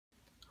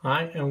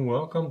Hi and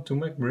welcome to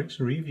McBricks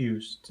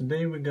Reviews.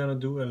 Today we're gonna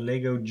do a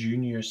Lego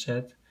Junior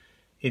set.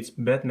 It's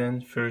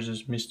Batman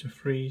vs Mr.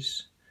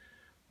 Freeze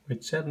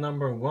with set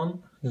number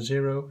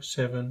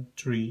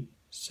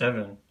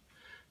 10737.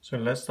 So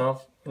let's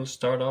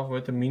start off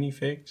with the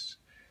minifigs.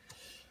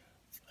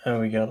 And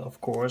we got, of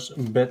course,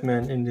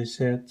 Batman in this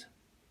set.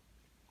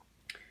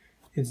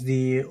 It's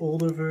the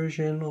older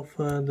version of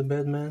the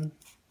Batman.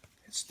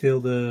 It's still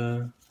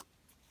the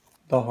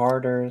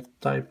harder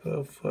type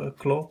of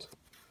cloth.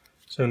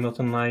 So not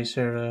the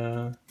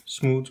nicer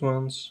smooth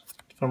ones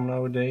from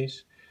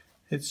nowadays.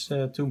 It's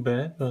too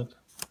bad, but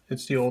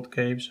it's the old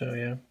cape, so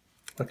yeah,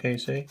 what can you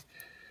say?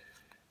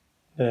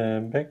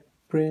 The back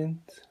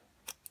print.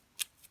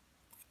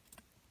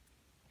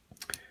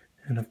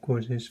 And of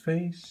course his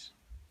face.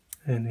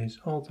 And his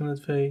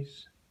alternate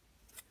face.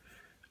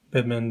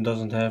 Batman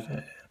doesn't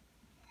have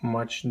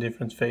much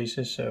different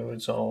faces, so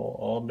it's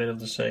all a bit of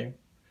the same.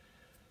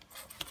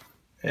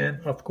 And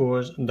of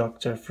course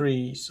Dr.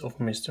 Freeze of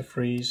Mr.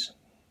 Freeze.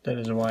 That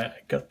is why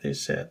I got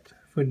this set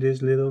for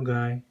this little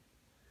guy.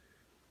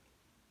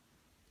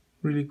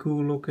 Really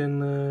cool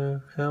looking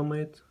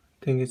helmet.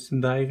 I think it's a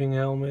diving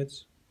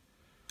helmet.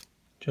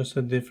 Just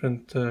a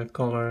different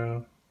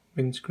color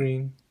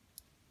windscreen.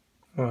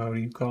 Or how do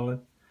you call it?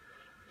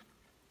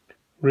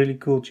 Really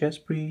cool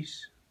chest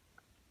piece.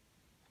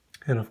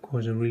 And of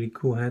course a really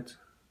cool hat.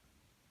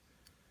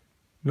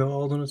 No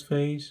alternate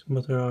face,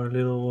 but there are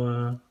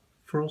little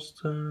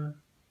frost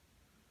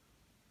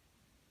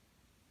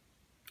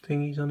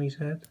thingies on his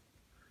head.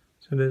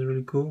 So that's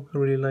really cool. I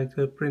really like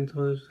the print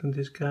of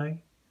this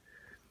guy.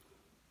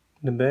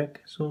 The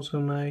back is also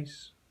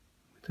nice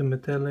with the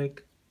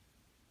metallic.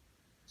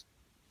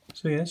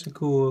 So yeah, it's a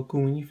cool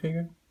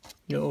minifigure.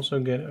 You also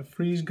get a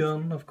freeze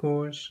gun, of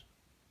course,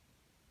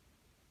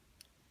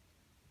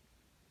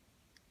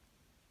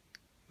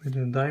 with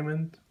a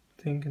diamond.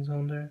 I think it's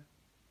on there.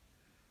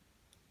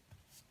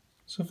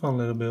 It's a fun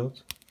little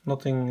build.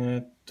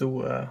 Nothing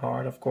too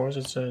hard, of course.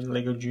 It's a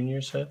Lego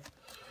Junior set.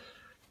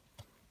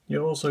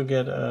 You also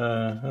get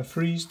a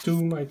freeze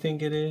tomb, I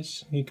think it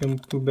is. You can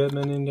put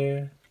Batman in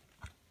there.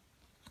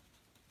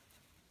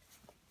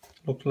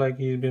 Looks like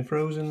he's been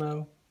frozen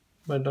now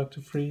by Dr.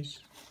 Freeze.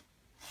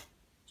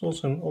 It's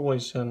also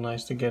always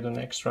nice to get an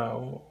extra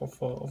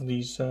of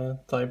these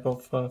type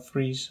of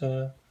freeze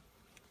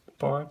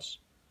parts.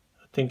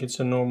 I think it's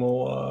a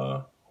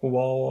normal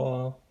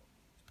wall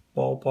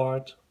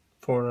part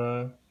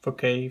for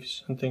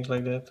caves and things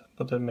like that,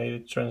 but they made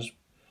it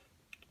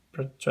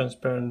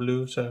transparent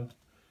blue, so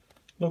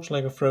looks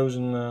like a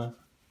frozen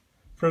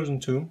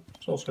tomb.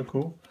 It's also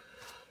cool.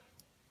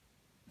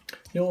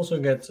 You also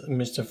get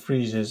Mr.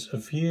 Freeze's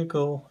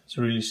vehicle. It's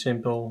really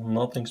simple,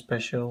 nothing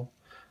special.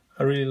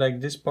 I really like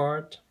this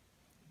part.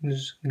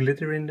 There's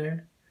glitter in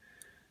there.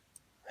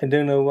 I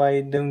don't know why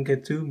I don't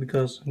get two,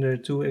 because there are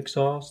two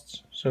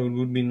exhausts, so it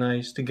would be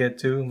nice to get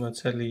two, but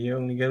sadly you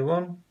only get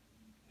one.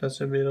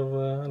 That's a bit of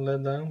a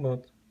letdown,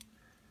 but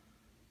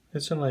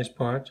it's a nice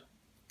part.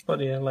 But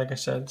yeah, like I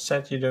said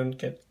you don't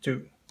get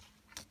two.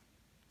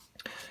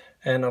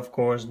 And of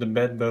course the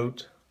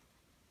Batboat,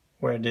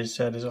 where this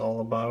set is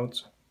all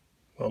about.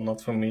 Well, not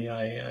for me,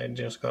 I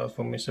just got it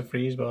for Mr.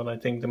 Freeze, but I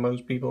think the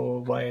most people will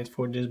buy it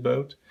for this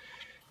boat.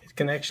 It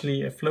can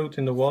actually float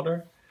in the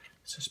water.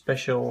 It's a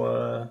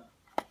special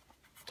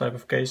type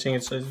of casing.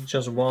 It's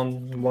just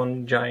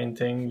one giant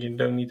thing. You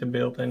don't need to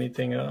build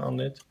anything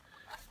on it.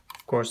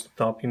 Of course the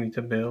top you need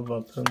to build,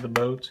 but the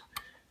boat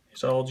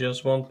is all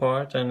just one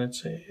part and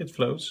it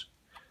floats.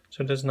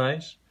 So that's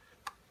nice.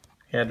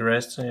 Yeah, the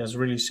rest is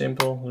really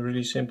simple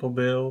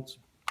build.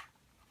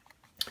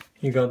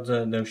 You got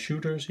those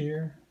shooters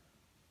here.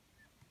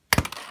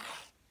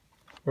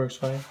 Works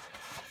fine.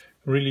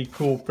 Really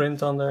cool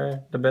print on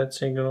there. The bat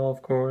signal,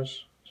 of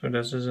course. So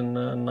this is a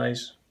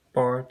nice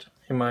part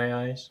in my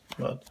eyes.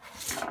 But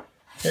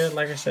yeah,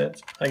 like I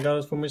said, I got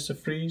it for Mr.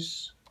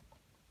 Freeze.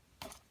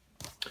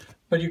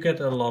 But you get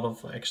a lot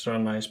of extra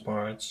nice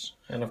parts.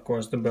 And of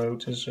course the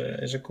boat is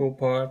a cool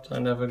part. I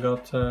never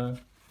got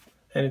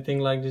anything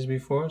like this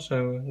before,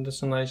 so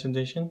that's a nice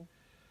addition.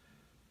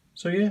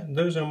 So yeah,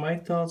 those are my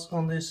thoughts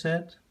on this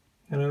set.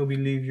 And I hope you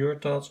leave your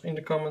thoughts in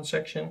the comment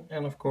section.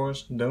 And of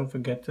course, don't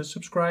forget to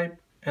subscribe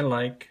and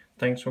like.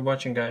 Thanks for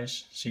watching,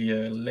 guys. See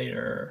you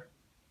later.